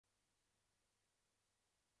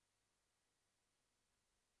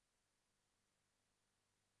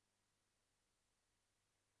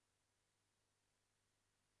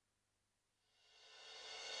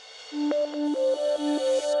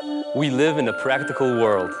We live in a practical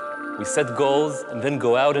world. We set goals and then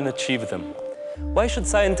go out and achieve them. Why should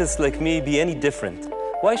scientists like me be any different?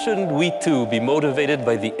 Why shouldn't we too be motivated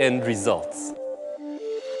by the end results?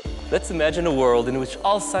 Let's imagine a world in which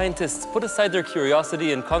all scientists put aside their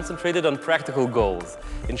curiosity and concentrated on practical goals.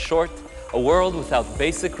 In short, a world without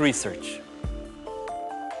basic research.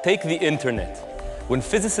 Take the internet. When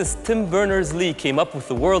physicist Tim Berners-Lee came up with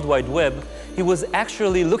the World Wide Web, he was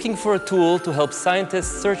actually looking for a tool to help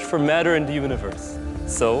scientists search for matter in the universe.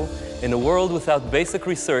 So, in a world without basic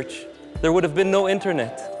research, there would have been no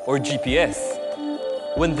internet or GPS.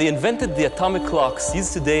 When they invented the atomic clocks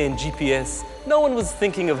used today in GPS, no one was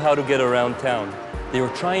thinking of how to get around town. They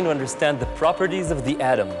were trying to understand the properties of the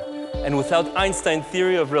atom. And without Einstein's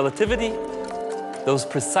theory of relativity, those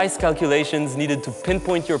precise calculations needed to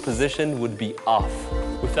pinpoint your position would be off.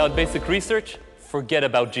 Without basic research, forget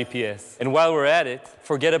about GPS. And while we're at it,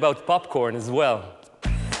 forget about popcorn as well.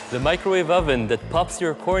 The microwave oven that pops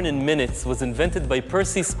your corn in minutes was invented by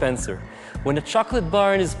Percy Spencer when a chocolate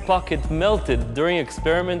bar in his pocket melted during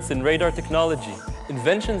experiments in radar technology.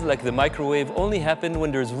 Inventions like the microwave only happen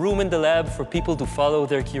when there's room in the lab for people to follow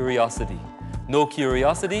their curiosity. No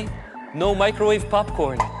curiosity, no microwave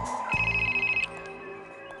popcorn.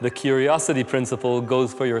 The curiosity principle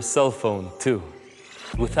goes for your cell phone, too.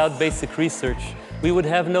 Without basic research, we would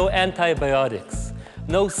have no antibiotics,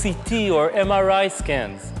 no CT or MRI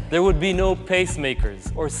scans. There would be no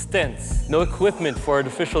pacemakers or stents, no equipment for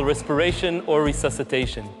artificial respiration or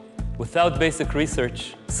resuscitation. Without basic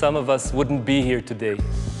research, some of us wouldn't be here today.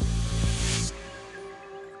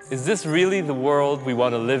 Is this really the world we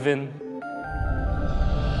want to live in?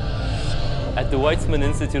 At the Weizmann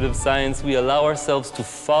Institute of Science, we allow ourselves to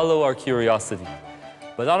follow our curiosity.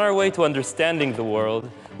 But on our way to understanding the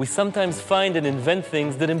world, we sometimes find and invent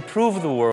things that improve the world.